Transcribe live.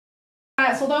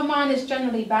diets, although mine is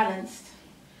generally balanced.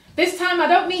 This time I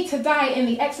don't mean to diet in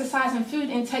the exercise and food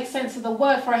intake sense of the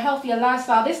word for a healthier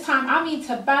lifestyle. This time I mean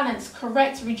to balance,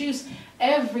 correct, reduce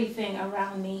everything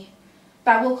around me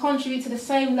that will contribute to the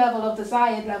same level of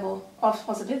desired level of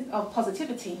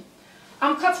positivity.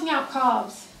 I'm cutting out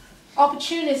carbs,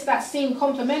 opportunists that seem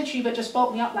complimentary but just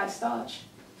bulk me up like starch.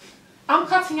 I'm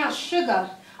cutting out sugar,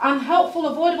 unhelpful,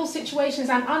 avoidable situations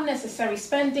and unnecessary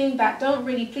spending that don't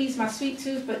really please my sweet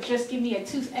tooth but just give me a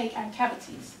toothache and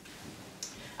cavities.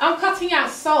 I'm cutting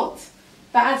out salt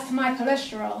that adds to my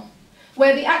cholesterol,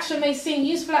 where the action may seem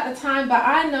useful at the time, but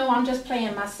I know I'm just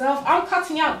playing myself. I'm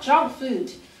cutting out junk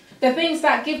food, the things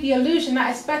that give the illusion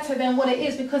that it's better than what it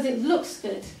is because it looks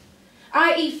good.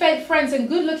 I.e. fake friends and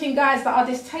good-looking guys that are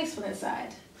distasteful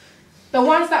inside. The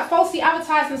ones that falsely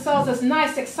advertise themselves as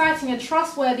nice, exciting, and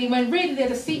trustworthy when really they're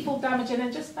deceitful, damaging,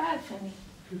 and just bad for me.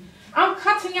 I'm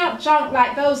cutting out junk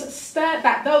like those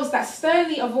that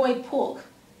sternly avoid pork.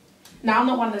 Now, I'm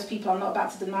not one of those people. I'm not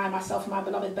about to deny myself my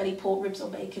beloved belly pork, ribs, or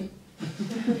bacon.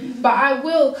 But I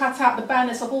will cut out the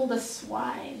badness of all the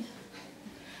swine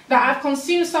that I've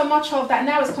consumed so much of that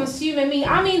now is consuming me.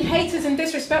 I mean haters and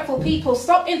disrespectful people.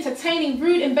 Stop entertaining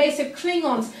rude, invasive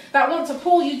Klingons that want to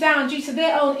pull you down due to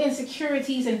their own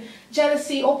insecurities and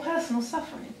jealousy or personal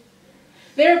suffering.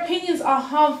 Their opinions are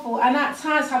harmful and at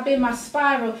times have been my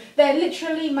spiral. They're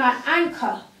literally my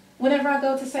anchor whenever I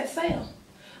go to set sail,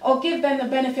 or give them the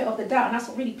benefit of the doubt, and that's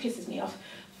what really pisses me off.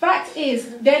 Fact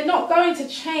is, they're not going to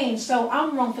change, so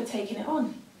I'm wrong for taking it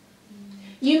on.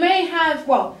 You may have,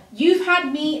 you've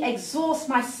had me exhaust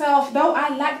myself, though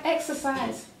I lack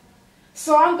exercise.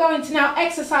 So I'm going to now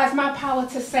exercise my power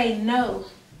to say no.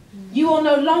 You will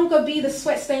no longer be the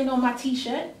sweat stain on my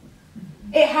t-shirt.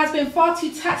 It has been far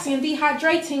too taxing and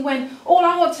dehydrating when all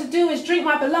I want to do is drink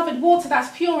my beloved water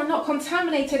that's pure and not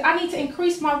contaminated. I need to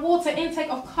increase my water intake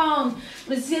of calm,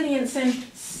 resilience, and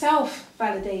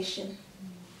self-validation.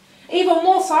 Even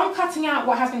more so, I'm cutting out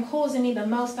what has been causing me the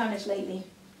most damage lately,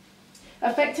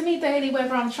 affecting me daily,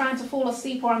 whether I'm trying to fall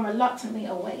asleep or I'm reluctantly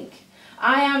awake.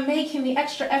 I am making the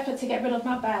extra effort to get rid of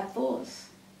my bad thoughts.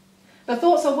 The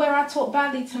thoughts of where I talk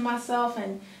badly to myself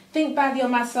and think badly of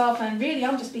myself, and really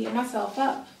I'm just beating myself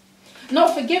up.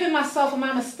 Not forgiving myself for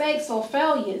my mistakes or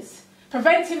failures.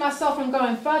 Preventing myself from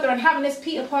going further and having this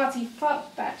Peter party,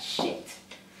 fuck that shit.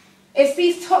 It's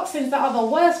these toxins that are the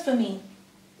worst for me.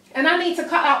 And I need to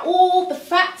cut out all the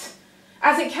fat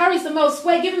as it carries the most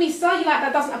weight, giving me cellulite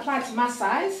that doesn't apply to my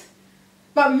size,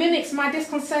 but mimics my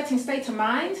disconcerting state of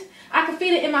mind. I can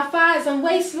feel it in my thighs and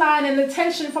waistline and the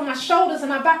tension from my shoulders and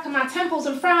my back and my temples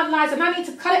and frown lines, and I need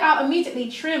to cut it out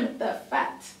immediately, trim the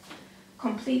fat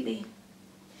completely.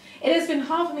 It has been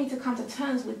hard for me to come to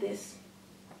terms with this.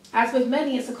 As with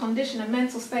many, it's a condition, a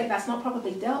mental state that's not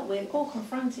properly dealt with or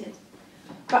confronted.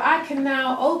 But I can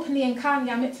now openly and calmly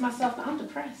admit to myself that I'm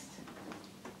depressed.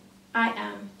 I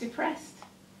am depressed,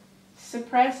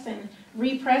 suppressed and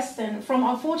repressed, and from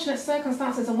unfortunate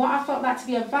circumstances and what I felt like to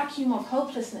be a vacuum of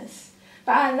hopelessness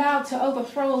that I allowed to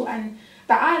overthrow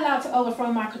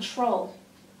my control.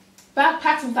 Bad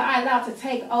patterns that I allowed to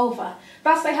take over.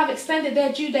 Thus they have extended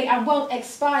their due date and won't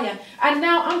expire. And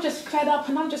now I'm just fed up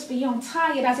and I'm just beyond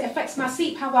tired as it affects my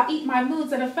sleep, how I eat, my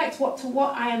moods, and affects what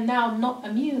I am now not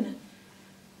immune.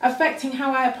 Affecting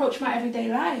how I approach my everyday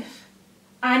life.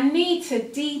 I need to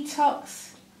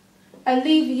detox,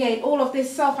 alleviate all of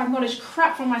this self-acknowledged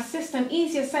crap from my system.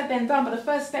 Easier said than done, but the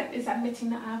first step is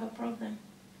admitting that I have a problem.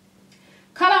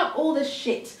 Cut out all the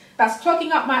shit that's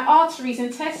clogging up my arteries,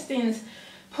 intestines,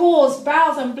 pores,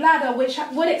 bowels, and bladder, which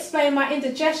would explain my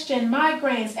indigestion,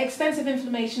 migraines, extensive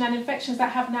inflammation, and infections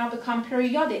that have now become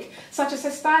periodic, such as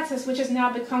cystitis, which has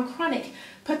now become chronic.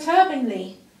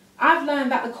 Perturbingly, I've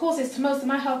learned that the causes to most of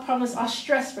my health problems are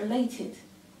stress-related,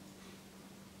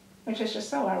 which is just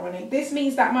so ironic. This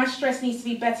means that my stress needs to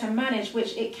be better managed,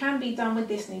 which it can be done with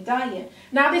this new diet.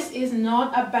 Now, this is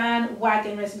not a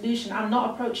bandwagon resolution. I'm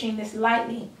not approaching this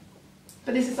lightly.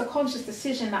 But this is a conscious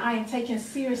decision that I am taking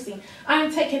seriously. I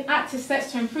am taking active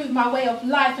steps to improve my way of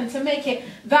life and to make it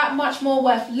that much more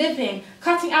worth living.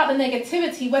 Cutting out the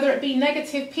negativity, whether it be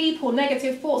negative people,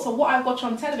 negative thoughts, or what I watch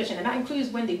on television, and that includes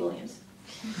Wendy Williams.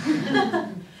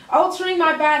 Altering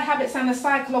my bad habits and the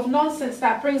cycle of nonsense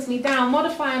that brings me down,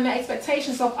 modifying my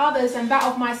expectations of others and that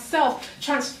of myself,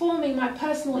 transforming my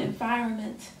personal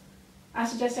environment. I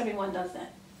suggest everyone does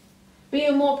that.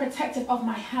 Being more protective of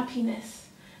my happiness,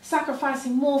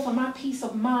 sacrificing more for my peace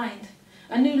of mind.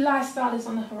 A new lifestyle is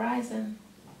on the horizon.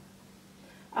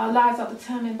 Our lives are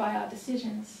determined by our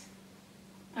decisions,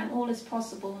 and all is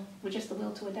possible with just the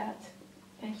will to adapt.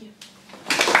 Thank you.